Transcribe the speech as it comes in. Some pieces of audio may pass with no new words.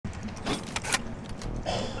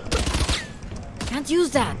Can't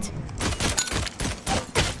use that.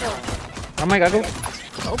 Ramai kat aku.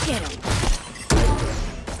 Go get him.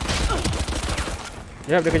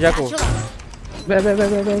 Ya, dia kejar aku. Back.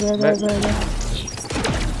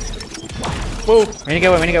 Oh, main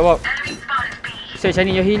kat walk. Sage, I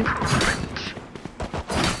need your heal.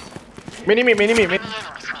 Mini me.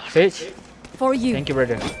 Sage. For you. Thank you,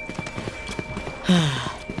 brother.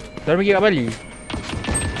 Dah pergi kat Bali.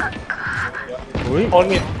 Oi, On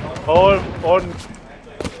me. On.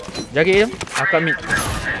 jaga dia. Aku ambil.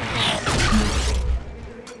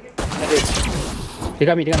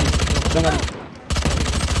 Dekat mid. Jangan.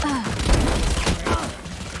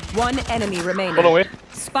 One enemy remaining. Tolong weh.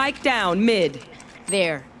 Spike down mid.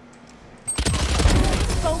 There.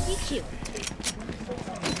 Bogey cute.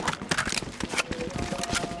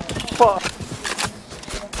 Fuck.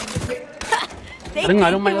 They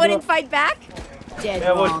Dengar think dong, we main wouldn't dulu. fight back? Dead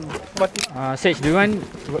Ya, boy. wrong. Mati. Sage, do you want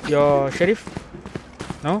your sheriff?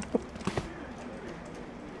 No?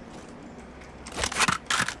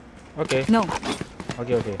 Okay. No.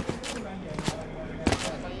 Okay.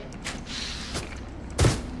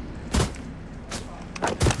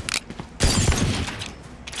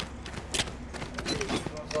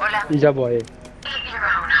 Ija boy.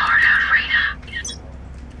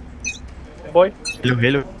 Boy.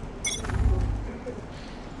 Hello.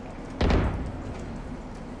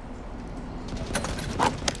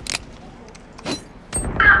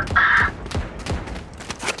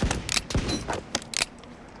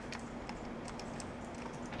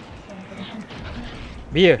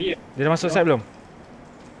 Bia, dia dah masuk site belum?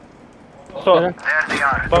 So. There they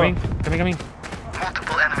are. Coming.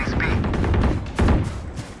 Multiple enemies B.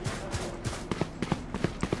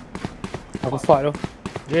 Aku fought tu.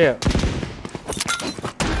 Yeah.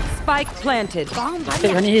 Spike planted. Bomb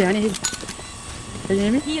Hey, buddy. honey heal. Can you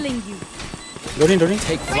hear me? Healing you. Don't need.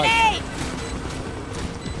 Grenade!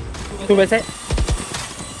 Tu backside.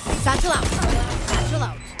 Satchel out. Satchel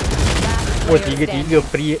out. Oh, 3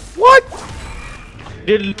 free. What?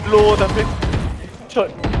 Dia low tapi shot.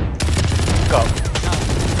 Kau.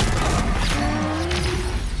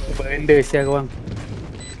 Benda sial korang.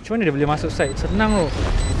 Macam mana dia boleh masuk site? Senang tu.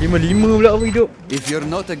 5-5 pula aku hidup. If you're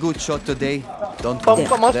not a good shot today, don't Kau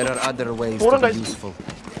masuk. There are other ways to Orang be kat useful.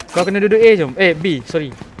 Kau kena duduk A jom. B, sorry.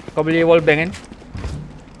 Kau boleh wallbang kan?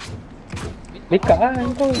 Dekat lah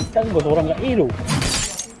kau. Tak kau seorang kat A tu.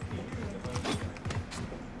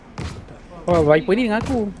 Oh, Viper ni dengan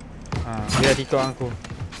aku. Dia dah tiktok aku.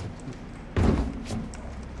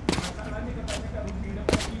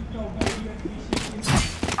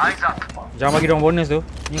 Eyes up. Jangan bagi dorang bonus tu.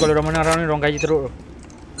 Ni kalau dorang menang round ni, dorang gaji teruk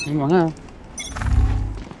tu. Memang lah.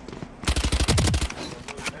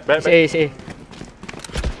 Back. Si A.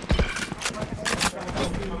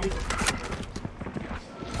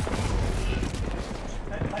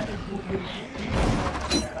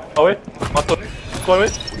 Kau weh. Masuk. Kau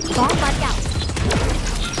weh. Bomb buddy out.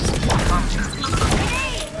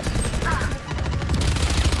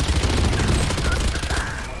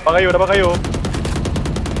 Dapat kayu.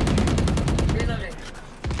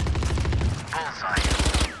 Bullseye.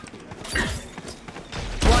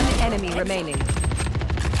 One enemy remaining.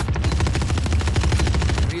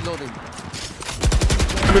 Reloading.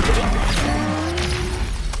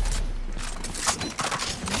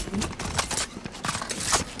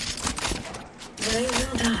 They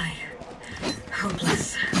will die,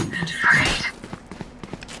 hopeless and afraid.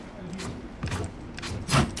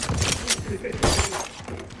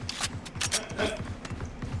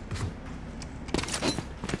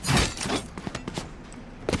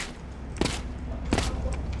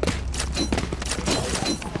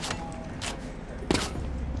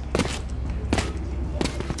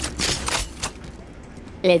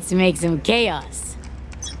 Let's make some chaos.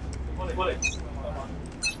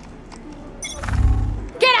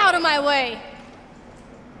 Get out of my way!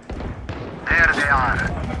 There they are.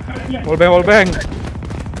 Wallbang.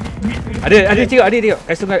 Ada tengok.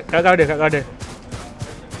 Kasih tengok kat kau ada.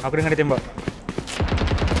 Aku dengar dia tembak.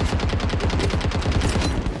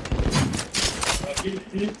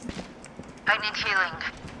 I need healing.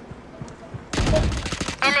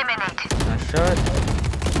 Eliminate. Nice shot.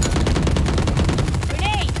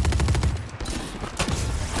 Grenade!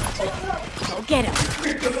 Go get him.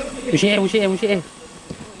 Push A.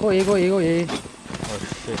 Go A. Oh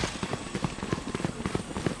shit.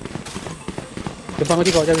 Depan kau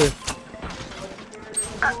tengok jaga.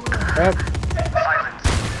 Up. Silence.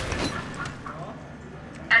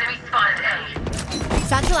 Enemy spotted A.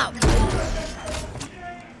 Satchel out.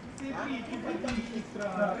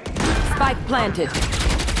 Spike planted.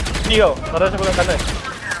 Ni kau. Ada siapa kat kanan.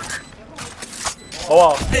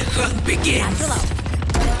 Bawah. Satchel out.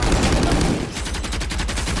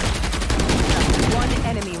 One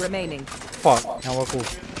enemy remaining. Fuck, nyawa aku.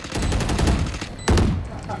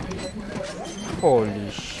 Holy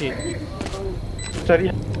shit.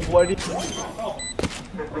 Cari buat ni.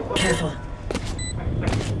 Careful.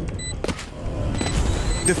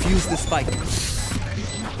 Defuse the spike.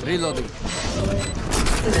 Reloading.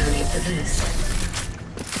 No need for this.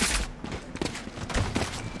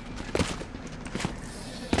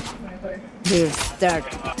 They're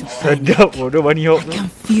starting. Sedap bodoh bunny hop tu. I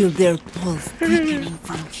can feel their pulse quickening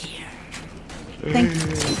from here. Thank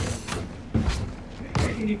you.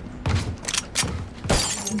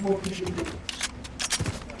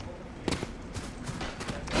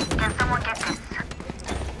 Can someone get this?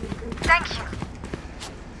 Thank you.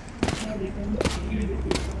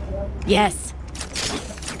 Yes.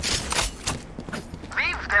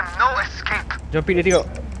 Leave them no escape. Jom pick dia tengok.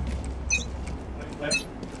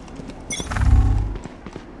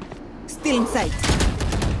 Still in sight.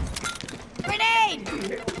 Grenade!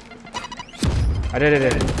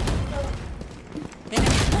 Ada.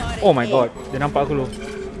 Oh my god, dia nampak aku lu.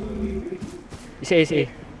 Is A.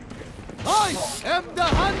 I am the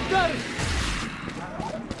hunter.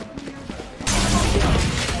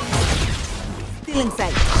 Still in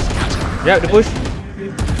sight. Jap, dia push.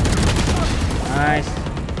 Nice.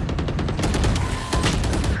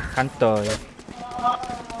 Kantoi.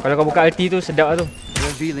 Kalau kau buka ulti tu sedap lah tu.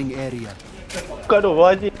 Revealing area. Buka tu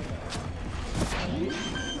bawah je.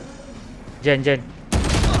 Jen.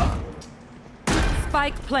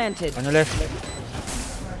 Spike planted. On your left.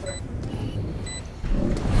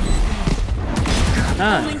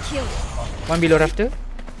 Ah, One kill. one below rafter.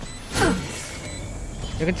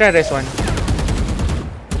 You can try rest one.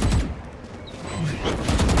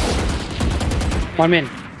 One man.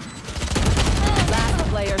 Last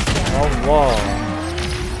player standing. Oh wow.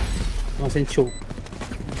 Masih choke.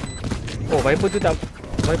 Oh, Viper tu tak.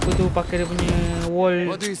 Viper tu pakai dia punya wall.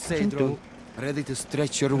 What do you say, macam tu. drone? Ready to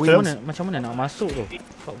stretch your Macam wings? macam mana nak masuk tu?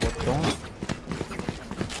 Fuck botong.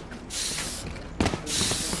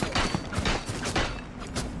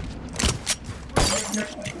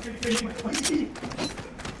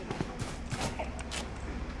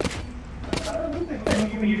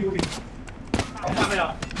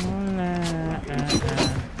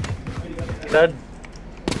 Dan.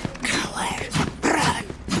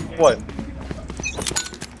 What?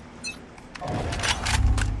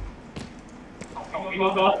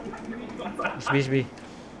 SB.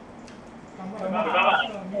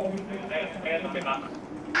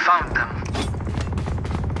 Found them.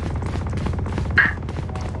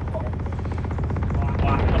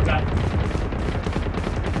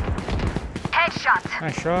 Headshot.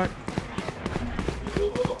 Nice shot.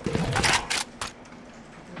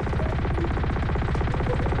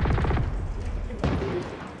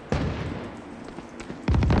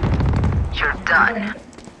 You're done.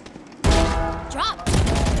 Drop.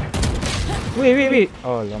 Wait.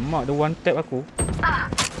 Oh, lama dia one tap aku.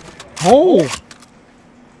 Oh.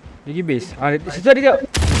 Dia pergi base. Ah, situ ada dia.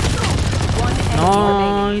 One enemy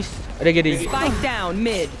remaining. Nice. Ada lagi. Spike down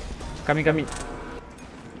mid. Kami.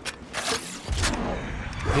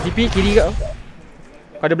 Dia TP kiri kat.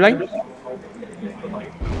 Kau ada blind?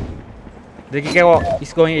 Dia pergi kewak.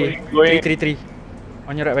 He's going A. 3.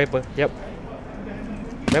 On your right, Viper. Yep.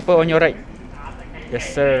 Viper on your right.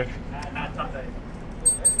 Yes, sir.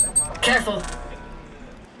 Careful.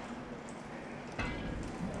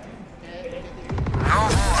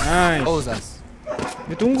 Nice. Ozas.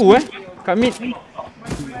 Dia tunggu kat mid.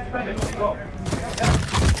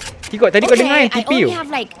 Tengok tadi kau dengar I TP only tu.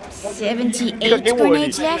 have like 78 Got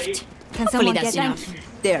grenades left. Can someone get that?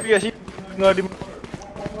 There. Dia asyik tengah di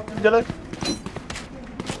jalan.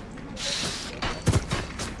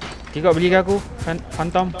 Tengok beli ke aku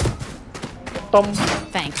Phantom. Tom.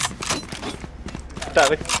 Thanks.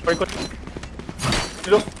 Tak, kau ikut.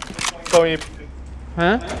 Dulu. Kau ni.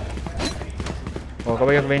 Ha? Oh, kau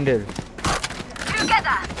bagi aku Vandal.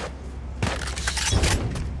 Together.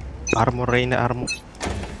 Armor Reina armor.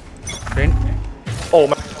 Friend. Oh,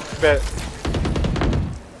 my bad.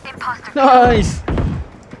 Imposter. Nice.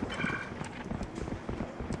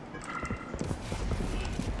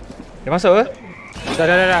 Dia masuk ke?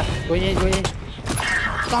 Dah. Go in.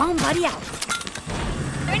 Bomb buddy out.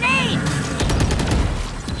 Grenade!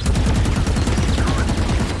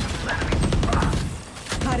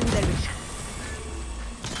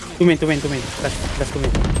 Two men. Last 2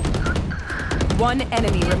 men. One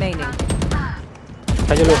enemy remaining.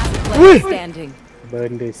 Saja lu. Player standing.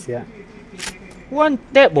 Benda siap. One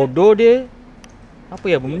tap bodoh dia.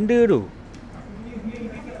 Apa yang benda tu?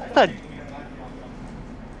 Tak.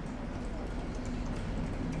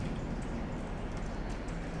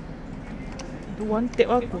 Tu one tap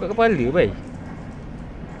aku kat kepala, baik.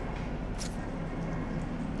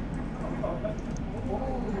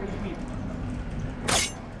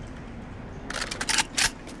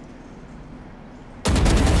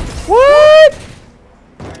 What?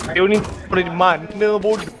 Dia ni boleh di mana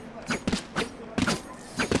bodoh.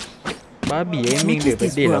 Babi Don't aiming dia let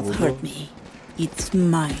this pedih lah world bodoh. hurt me. It's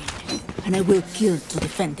mine, and I will kill to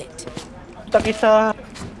defend it. Tak kisah.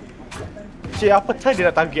 Cik apa tadi dia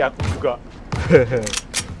nak target aku juga.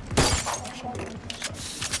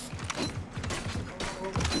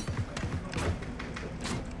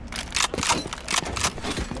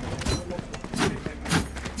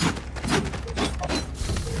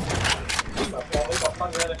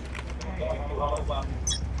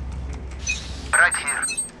 Right here.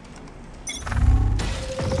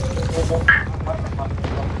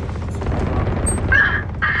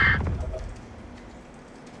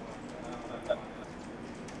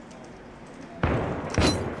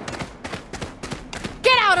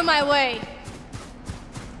 Get out of my way!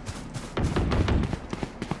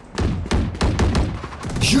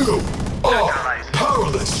 You are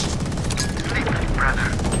powerless.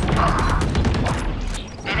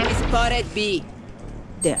 Enemy spotted B.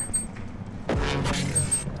 There.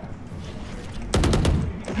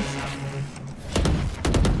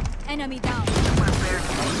 Enemy down.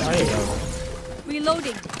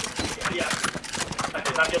 Reloading.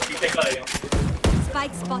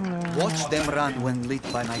 Spike spotted. Watch them run when lit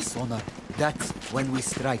by my sonar. That's when we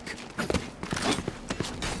strike.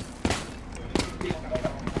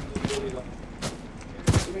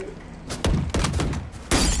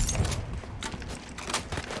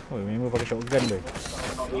 Oh, member pakai shotgun boy.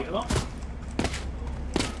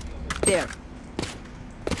 There.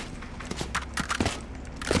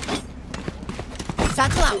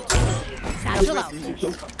 Satchel out. Satchel out.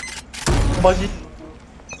 Bagi.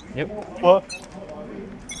 Yep. Wah.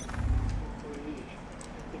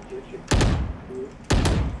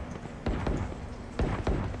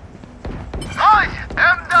 I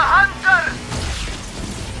am the hunter.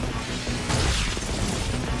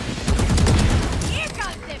 Here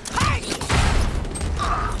comes the party.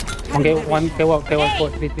 One K1 4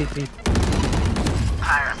 3.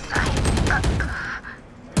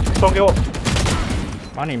 Tolong kewak.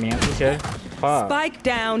 Mana ni aku share? Fuck. Spike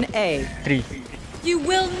down A. 3. You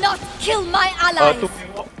will not kill my Tu allies.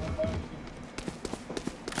 kewak.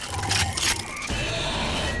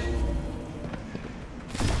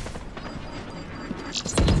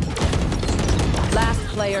 Last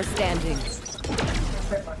player standing.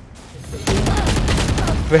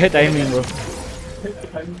 Bad timing bro.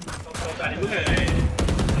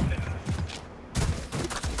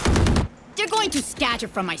 They're going to scatter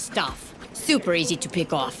from my stuff. Super easy to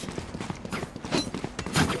pick off.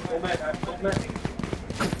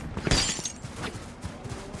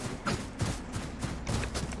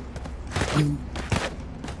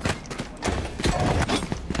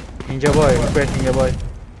 Ninja boy, request ninja boy.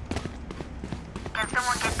 Can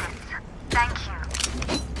someone get this? Thank you.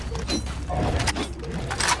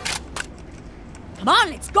 Come on,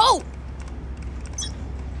 let's go.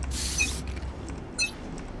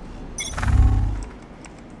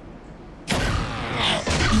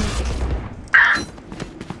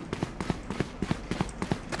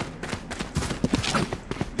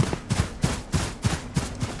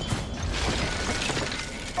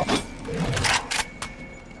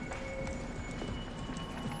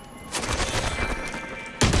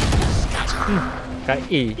 Kat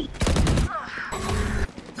A.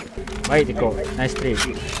 Baik Tiko. Nice trade.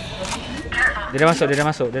 Dia dah masuk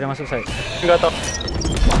side. Enggak tahu.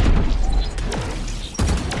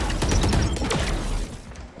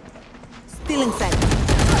 Still inside.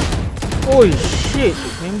 Oh shit.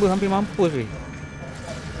 Member hampir mampus weh.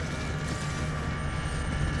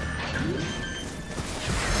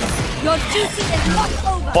 Your duty is not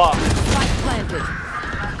over. Wah. Spike planted.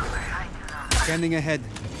 Scanning ahead.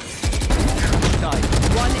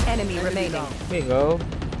 One enemy remaining. Baik kau.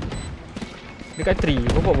 Dekat 3.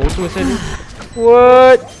 Kau buat bodoh saya.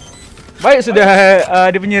 What? Baik sudah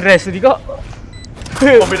dia punya rest tadi kau.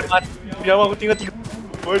 Ambil depan. Biar aku tinggal 3.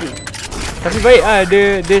 Boleh. Tapi baik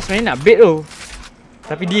dia sebenarnya nak bait tu.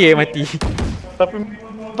 Tapi dia yang mati. Tapi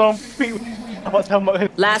tolong pick sama kan.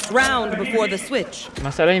 Last round before the switch.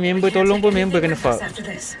 Masalahnya member tolong pun member kena fuck. After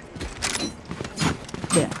this.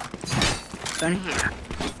 There. Turn here.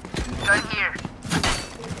 Turn here.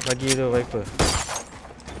 Bagi tu Viper.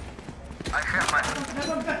 I have my.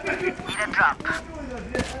 Need a drop.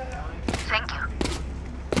 Thank you.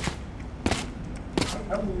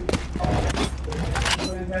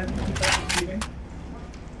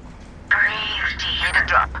 Need a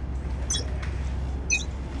drop.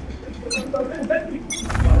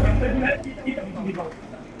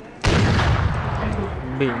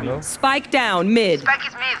 Bingo. Spike down mid. Spike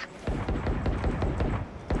is mid.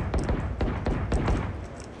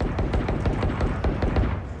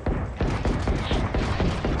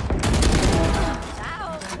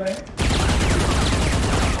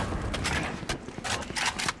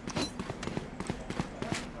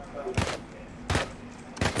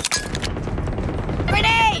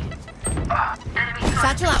 Grenade!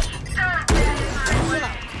 Satchel out.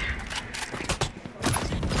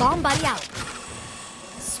 Bomb buddy out.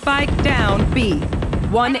 Spike down B.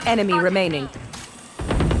 One enemy remaining.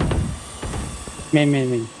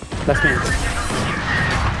 Main. Last main.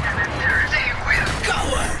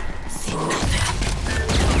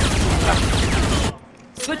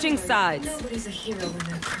 Switching sides. Nobody's a hero when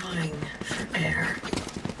they're crying for air.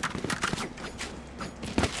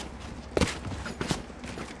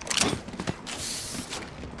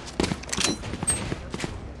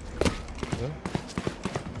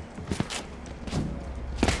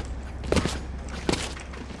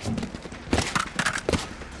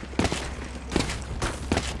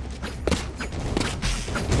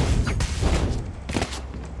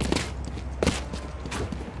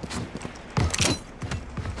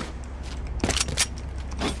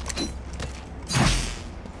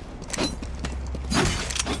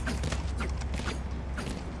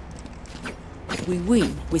 We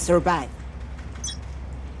win, we survive.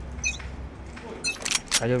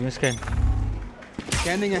 Ayo punya scan.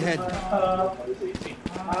 Scanning ahead.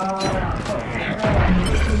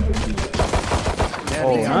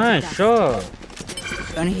 Oh, nice shot.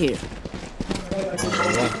 Gun here.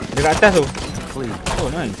 Dia kat atas tu. Clean.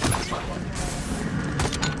 Oh, nice.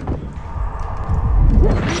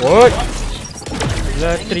 What?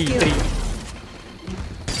 Lah 3.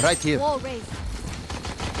 Right here. Wall raised.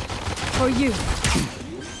 For you.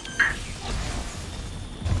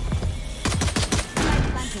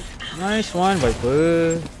 Nice one,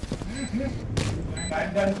 Viper.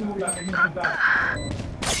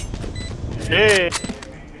 Hey.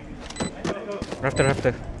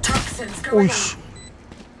 Rafter. Toxins going Uish.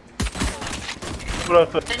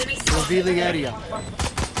 Enemy Revealing area.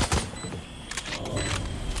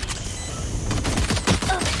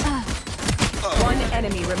 One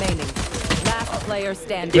enemy remaining. Last player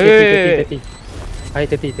standing. 30. Ay,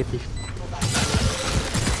 30.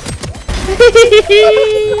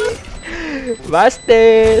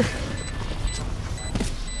 Busted.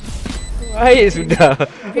 Baik sudah.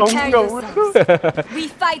 Prepare yourselves. We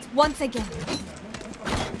fight once again.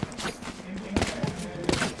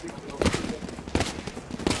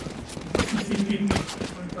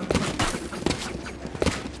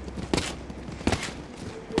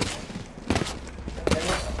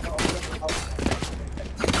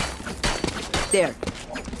 There.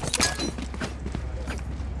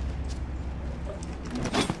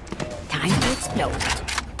 Time to explode.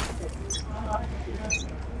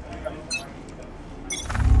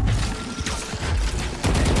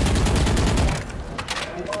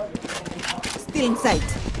 Still in sight.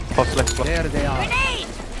 Pause left. There they are.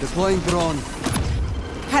 Deploying drone.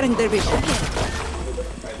 Cutting their vision.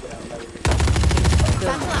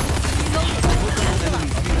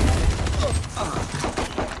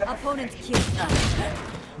 Opponent killed.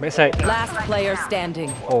 Backside. Last player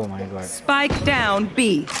standing. Oh my god. Spike down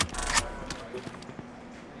B.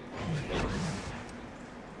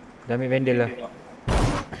 Dah ambil vendor lah.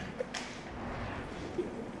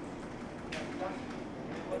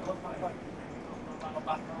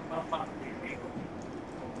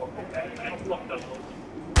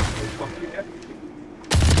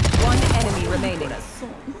 One enemy remaining.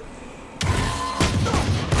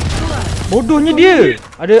 Bodohnya dia.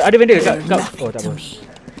 Ada vendor kat oh tak apa.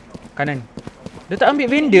 Kanan. Dia tak ambil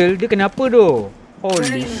vendor, dia kenapa tu?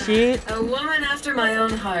 Holy shit. A woman after my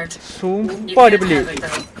own heart. Sumpah dia pelik.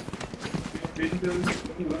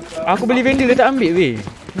 Aku beli vendor dia tak ambil weh.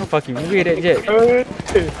 No fucking way that jet.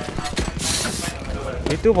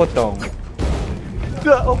 Itu potong.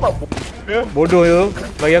 Tak opak. Bodoh tu.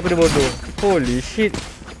 Bagi aku dia bodoh. Holy shit.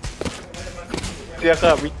 Dia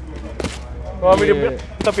akan ambil. Oh, ambil dia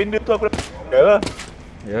tak pendek tu aku dah. Yalah.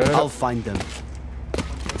 Ya. I'll find them.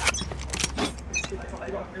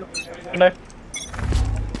 Knife.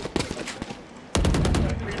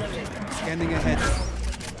 Scanning ahead.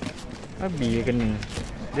 Abi dia kena.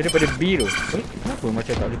 Dia daripada B tu. Kenapa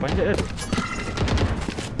macam tak boleh panjat dah tu?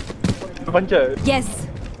 Panjat. Yes.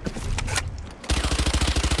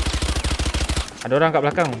 Ada orang kat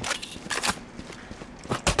belakang.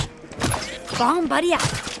 Bomb buddy out.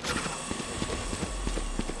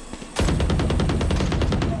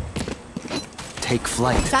 take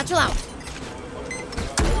flight. Satchel out.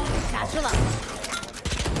 Satchel out.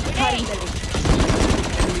 Cutting the lead.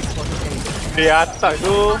 Di atas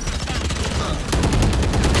tu.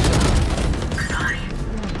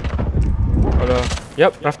 Alah.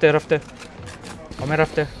 Yup, rafter. Komen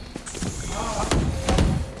rafter.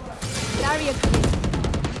 Barrier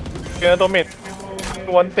Kena tomate.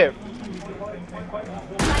 One tap.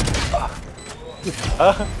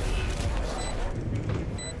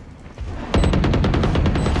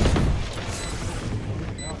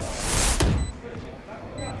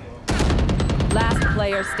 Last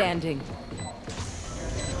player standing.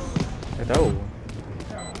 Tak tahu.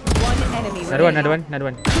 One enemy Another remaining.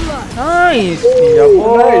 one. Nice. Yeah,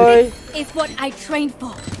 boy. is what I trained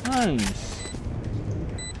for. Nice.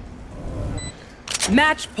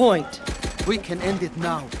 Match point. We can end it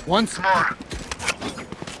now. Once more.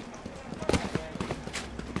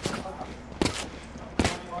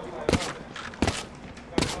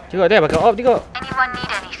 Tengok dia pakai off tengok. Anyone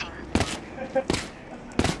need anything?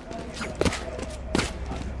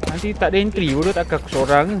 Nanti tak ada entry bodoh takkan aku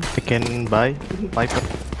seorang. I can buy Viper.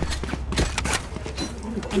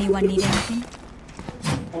 Anyone need anything?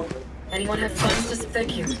 Anyone have funds to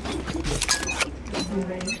thank you?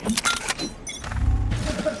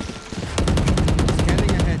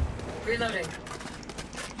 Scanning ahead. Reloading.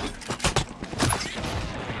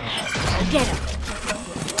 Get him.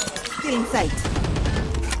 Still in sight.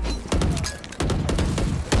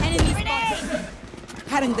 Enemy spotted.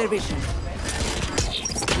 Cutting their vision.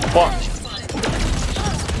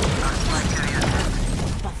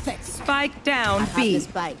 Perfect. Spike down Have the B.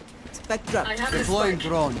 spike. Spectra. I have this Deploying spike.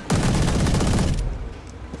 drone.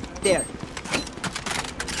 There.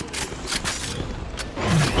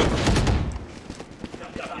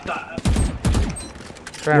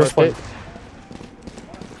 Try and rotate.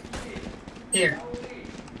 Here.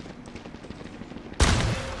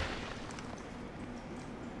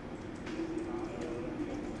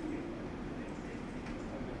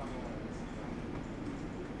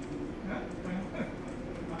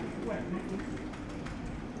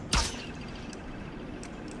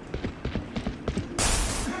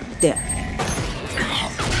 There.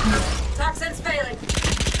 Toxins failing.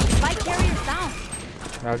 Spike carriers down.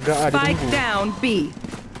 Agak ada Spike tunggu. down B.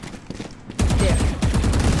 There.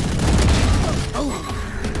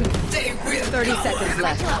 30 seconds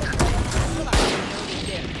left.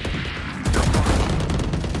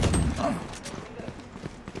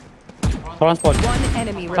 Spawn. One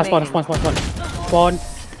enemy Spawn. remaining. Spawn.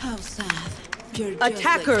 How sad. You're just like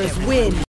Attackers win.